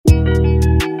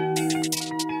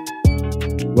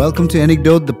Welcome to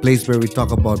Anecdote, the place where we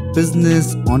talk about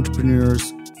business,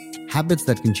 entrepreneurs, habits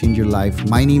that can change your life.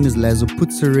 My name is Lezo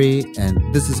Putsare,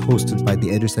 and this is hosted by the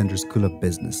EduCenter School of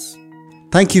Business.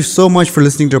 Thank you so much for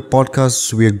listening to our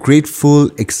podcast. We are grateful,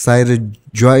 excited,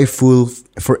 joyful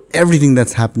for everything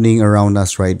that's happening around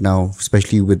us right now,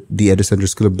 especially with the EduCenter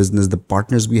School of Business, the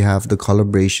partners we have, the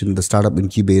collaboration, the startup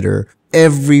incubator.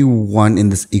 Everyone in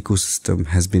this ecosystem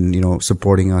has been,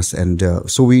 supporting us. And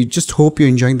so we just hope you're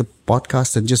enjoying the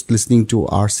podcast and just listening to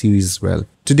our series as well.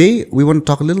 Today, we want to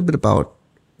talk a little bit about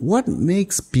what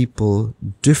makes people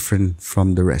different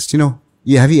from the rest.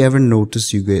 Have you ever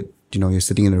noticed you're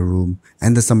sitting in a room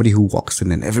and there's somebody who walks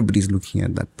in and everybody's looking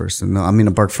at that person. I mean,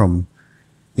 apart from,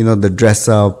 the dress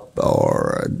up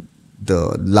or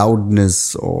the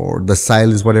loudness or the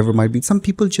silence, whatever it might be, some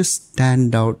people just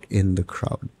stand out in the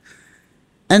crowd.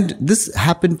 And this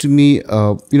happened to me,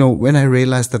 when I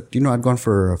realized that, I'd gone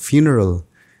for a funeral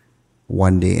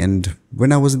one day. And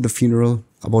when I was at the funeral,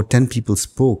 about 10 people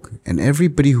spoke. And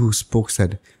everybody who spoke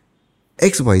said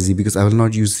XYZ, because I will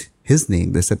not use his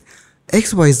name. They said,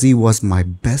 XYZ was my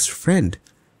best friend.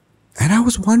 And I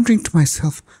was wondering to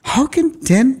myself, how can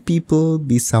 10 people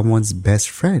be someone's best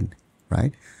friend,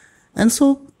 right? And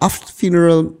so after the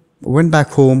funeral, went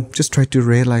back home, just tried to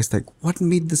realize what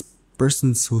made this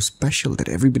person so special that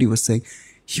everybody was saying,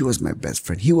 he was my best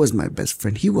friend, he was my best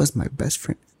friend, he was my best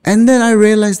friend. And then I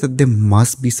realized that there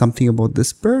must be something about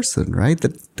this person, right?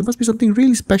 That there must be something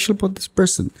really special about this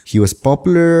person. He was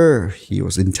popular, he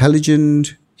was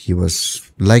intelligent, he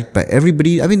was liked by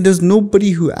everybody. I mean, there's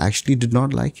nobody who actually did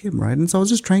not like him, right? And so I was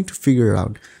just trying to figure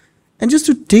out. And just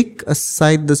to take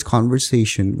aside this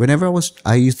conversation, whenever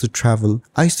I used to travel,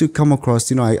 I used to come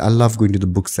across, I love going to the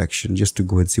book section just to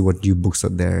go and see what new books are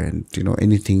there. And,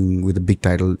 anything with a big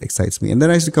title excites me. And then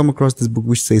I used to come across this book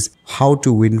which says How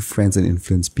to Win Friends and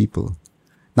Influence People.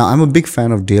 Now, I'm a big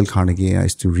fan of Dale Carnegie. I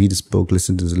used to read his book,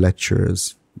 listen to his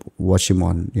lectures, watch him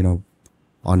on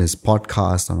his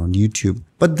podcast and on YouTube.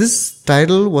 But this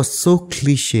title was so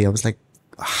cliche. I was like,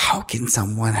 how can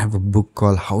someone have a book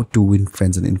called How to Win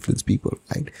Friends and Influence People,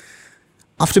 right?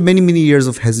 After many, many years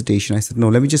of hesitation, I said, no,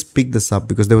 let me just pick this up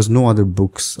because there was no other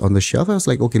books on the shelf. I was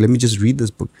like, okay, let me just read this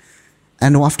book.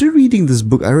 And after reading this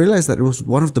book, I realized that it was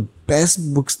one of the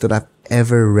best books that I've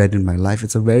ever read in my life.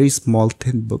 It's a very small,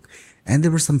 thin book. And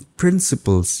there were some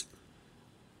principles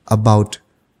about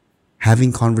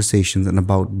having conversations and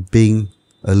about being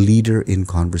a leader in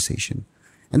conversation.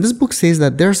 And this book says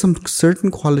that there are some certain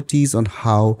qualities on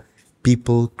how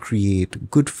people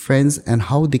create good friends and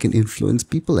how they can influence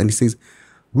people. And he says,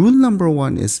 rule number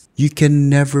 1 is you can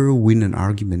never win an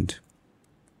argument.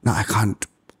 Now, I can't,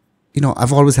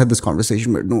 I've always had this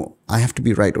conversation where, no, I have to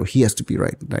be right or he has to be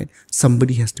right?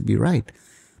 Somebody has to be right.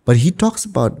 But he talks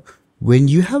about when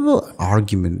you have an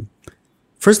argument,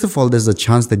 first of all, there's a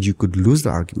chance that you could lose the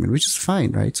argument, which is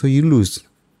fine, right? So you lose.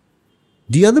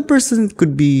 The other person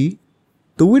could be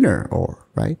the winner,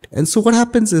 right? And so what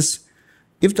happens is,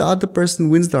 if the other person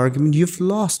wins the argument, you've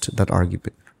lost that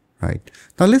argument, right?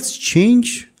 Now let's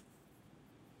change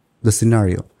the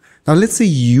scenario. Now let's say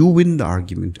you win the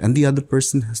argument and the other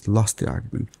person has lost the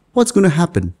argument. What's going to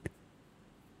happen?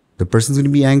 The person's going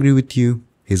to be angry with you.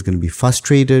 He's going to be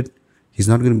frustrated. He's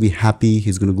not going to be happy.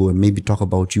 He's going to go and maybe talk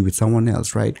about you with someone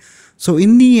else, right? So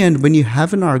in the end, when you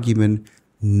have an argument,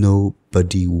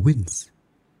 nobody wins.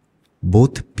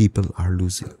 Both people are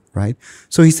losing, right?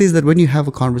 So he says that when you have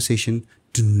a conversation,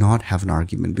 do not have an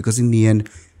argument because in the end,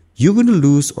 you're going to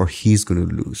lose or he's going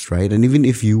to lose, right? And even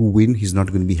if you win, he's not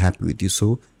going to be happy with you.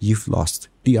 So you've lost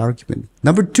the argument.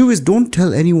 Number 2 is don't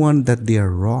tell anyone that they are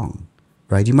wrong,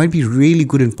 right? You might be really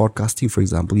good in podcasting, for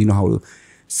example. You know how to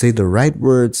say the right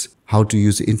words, how to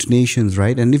use intonations,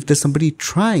 right? And if there's somebody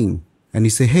trying and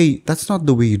you say, hey, that's not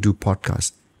the way you do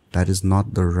podcasts, that is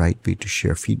not the right way to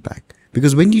share feedback.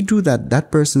 Because when you do that,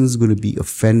 that person is going to be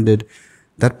offended.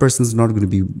 That person is not going to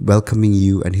be welcoming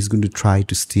you and he's going to try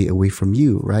to stay away from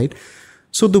you, right?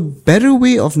 So the better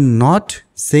way of not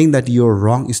saying that you're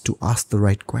wrong is to ask the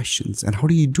right questions. And how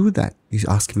do you do that? You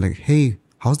ask him hey,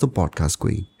 how's the podcast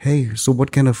going? Hey, so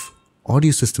what kind of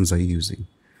audio systems are you using?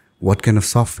 What kind of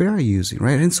software are you using,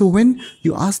 right? And so when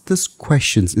you ask these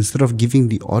questions, instead of giving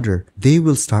the order, they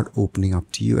will start opening up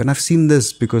to you. And I've seen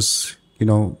this because,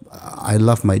 I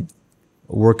love my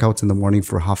workouts in the morning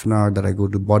for half an hour that I go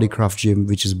to Bodycraft Gym,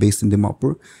 which is based in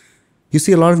Dimapur. You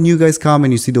see a lot of new guys come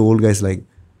and you see the old guys like,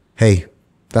 hey,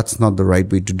 that's not the right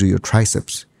way to do your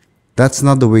triceps. That's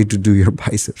not the way to do your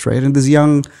biceps, right? And this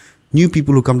young new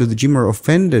people who come to the gym are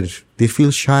offended. They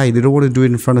feel shy. They don't want to do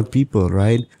it in front of people,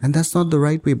 right? And that's not the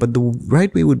right way. But the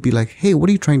right way would be like, hey, what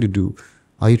are you trying to do?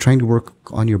 Are you trying to work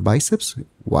on your biceps?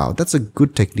 Wow, that's a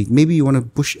good technique. Maybe you want to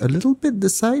push a little bit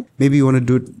this side. Maybe you want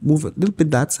to move a little bit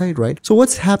that side, right? So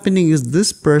what's happening is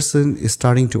this person is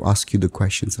starting to ask you the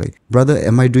questions like, brother,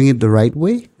 am I doing it the right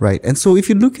way? Right. And so if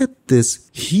you look at this,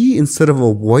 he, instead of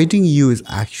avoiding you, is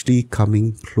actually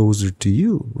coming closer to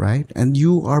you, right? And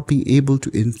you are being able to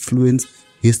influence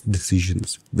his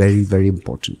decisions. Very, very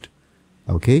important.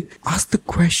 Okay, ask the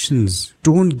questions.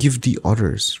 Don't give the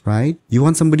orders, right? You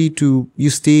want somebody you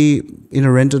stay in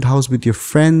a rented house with your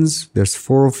friends. There's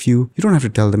 4 of you. You don't have to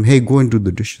tell them, hey, go and do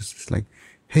the dishes. It's like,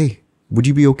 hey, would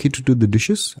you be okay to do the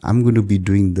dishes? I'm going to be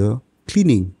doing the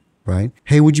cleaning, right?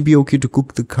 Hey, would you be okay to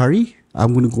cook the curry?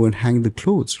 I'm going to go and hang the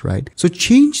clothes, right? So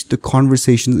change the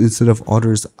conversations instead of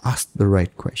orders. Ask the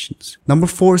right questions. Number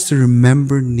 4 is to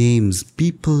remember names.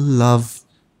 People love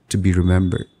to be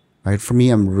remembered. Right? For me,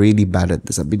 I'm really bad at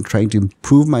this. I've been trying to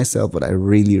improve myself, but I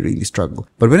really, really struggle.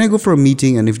 But when I go for a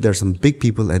meeting and if there's some big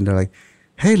people and they're like,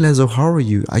 hey, Lezo, how are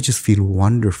you? I just feel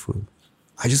wonderful.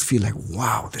 I just feel like,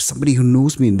 wow, there's somebody who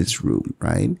knows me in this room,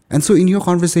 right? And so in your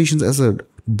conversations as a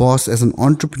boss, as an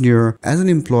entrepreneur, as an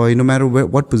employee, no matter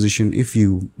what position, if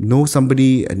you know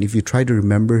somebody and if you try to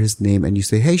remember his name and you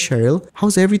say, hey, Cheryl,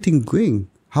 how's everything going?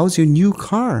 How's your new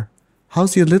car?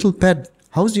 How's your little pet?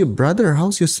 How's your brother?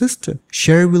 How's your sister?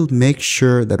 Sherry will make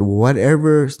sure that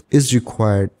whatever is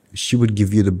required, she would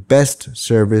give you the best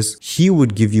service. He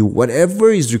would give you whatever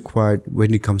is required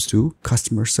when it comes to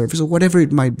customer service or whatever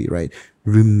it might be, right?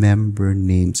 Remember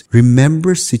names.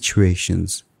 Remember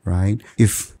situations, right?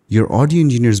 If your audio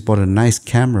engineer's bought a nice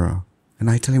camera and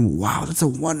I tell him, wow, that's a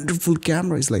wonderful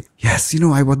camera. He's like, yes,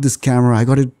 I bought this camera. I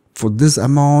got it for this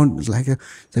amount. It's like,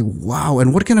 wow.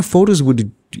 And what kind of photos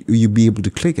would you be able to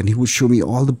click? And he would show me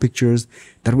all the pictures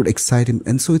that would excite him.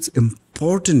 And so it's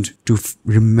important to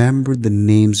remember the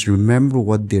names, remember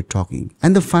what they're talking.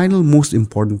 And the final most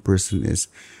important person is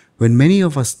when many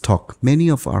of us talk, many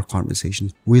of our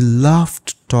conversations, we love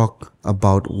to talk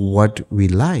about what we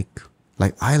like.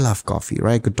 Like I love coffee,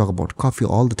 right? I could talk about coffee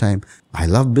all the time. I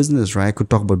love business, right? I could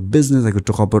talk about business. I could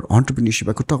talk about entrepreneurship.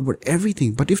 I could talk about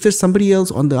everything. But if there's somebody else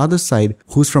on the other side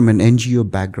who's from an NGO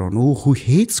background, who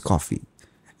hates coffee,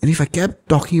 and if I kept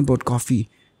talking about coffee,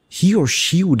 he or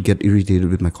she would get irritated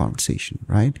with my conversation,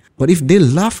 right? But if they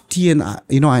love tea and,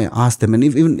 I ask them, and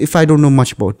even if I don't know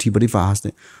much about tea, but if I ask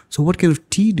them, so what kind of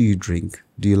tea do you drink?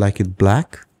 Do you like it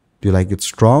black? Do you like it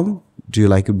strong? Do you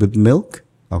like it with milk?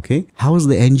 Okay. How is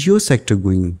the NGO sector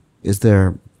going? Is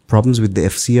there problems with the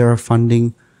FCR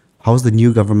funding? How's the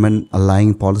new government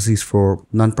aligning policies for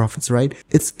nonprofits, right?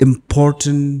 It's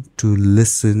important to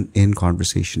listen in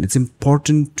conversation. It's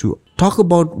important to talk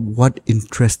about what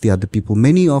interests the other people.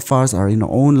 Many of us are in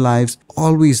our own lives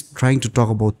always trying to talk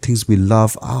about things we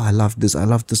love. Oh, I love this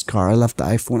car, I love the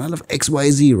iPhone, I love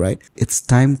XYZ, right? It's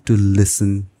time to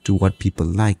listen to what people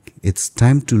like. It's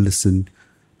time to listen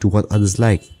to what others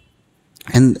like.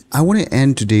 And I want to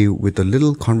end today with a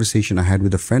little conversation I had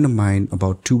with a friend of mine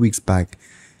about 2 weeks back.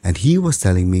 And he was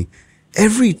telling me,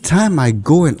 every time I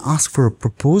go and ask for a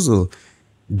proposal,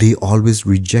 they always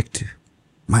reject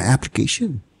my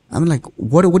application. I'm like,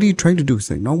 what are you trying to do?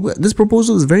 He's like, no, this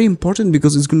proposal is very important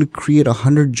because it's going to create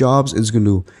 100 jobs. It's going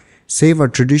to save our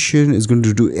tradition. It's going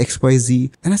to do X, Y,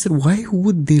 Z. And I said, why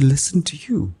would they listen to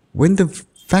you when the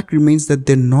fact remains that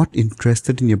they're not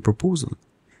interested in your proposal?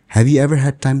 Have you ever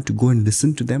had time to go and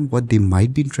listen to them, what they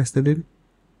might be interested in,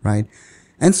 right?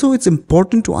 And so it's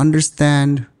important to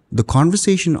understand the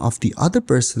conversation of the other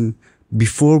person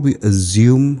before we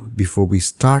assume, before we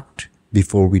start,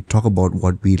 before we talk about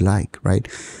what we like, right?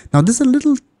 Now, there's a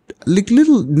little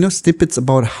snippets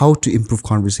about how to improve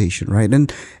conversation, right?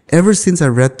 And ever since I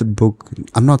read the book,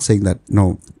 I'm not saying that,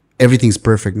 no, everything's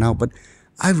perfect now, but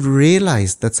I've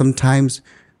realized that sometimes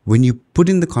when you put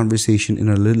in the conversation in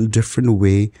a little different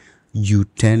way, you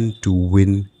tend to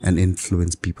win and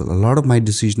influence people. A lot of my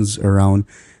decisions around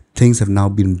things have now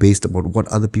been based about what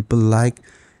other people like,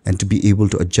 and to be able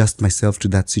to adjust myself to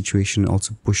that situation,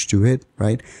 also push to it,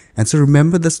 right? And so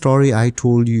remember the story I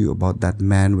told you about that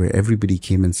man where everybody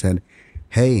came and said,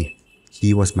 hey,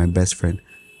 he was my best friend.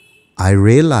 I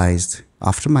realized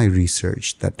after my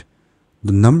research that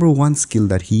the number one skill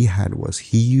that he had was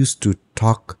he used to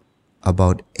talk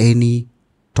about any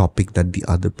topic that the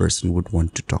other person would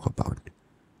want to talk about.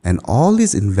 And all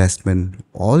his investment,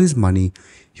 all his money,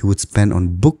 he would spend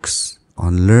on books,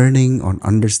 on learning, on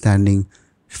understanding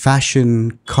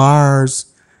fashion,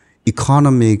 cars,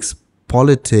 economics,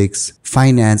 politics,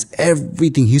 finance,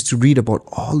 everything. He used to read about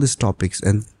all these topics.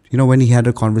 And, when he had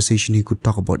a conversation, he could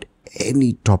talk about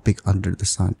any topic under the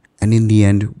sun. And in the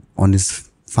end, on his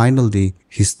final day,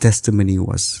 his testimony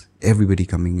was everybody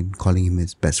coming in, calling him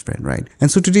his best friend, right?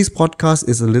 And so today's podcast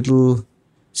is a little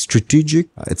strategic.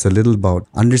 It's a little about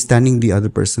understanding the other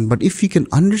person. But if you can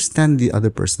understand the other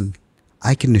person,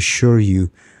 I can assure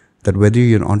you that whether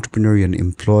you're an entrepreneur, you're an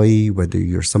employee, whether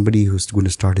you're somebody who's going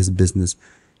to start his business,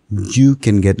 you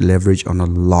can get leverage on a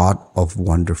lot of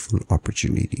wonderful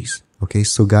opportunities. Okay,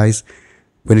 so guys,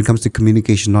 when it comes to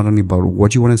communication, not only about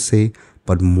what you want to say,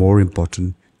 but more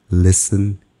important,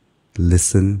 listen,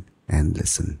 and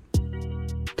listen.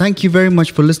 Thank you very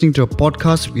much for listening to our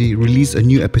podcast. We release a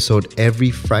new episode every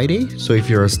Friday. So if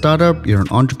you're a startup, you're an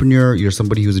entrepreneur, you're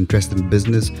somebody who's interested in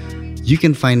business, you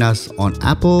can find us on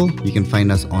Apple, you can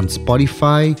find us on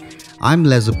Spotify. I'm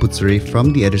Lezo Putsare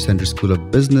from the Edercenter School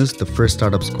of Business, the first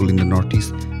startup school in the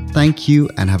Northeast. Thank you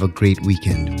and have a great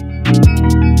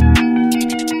weekend.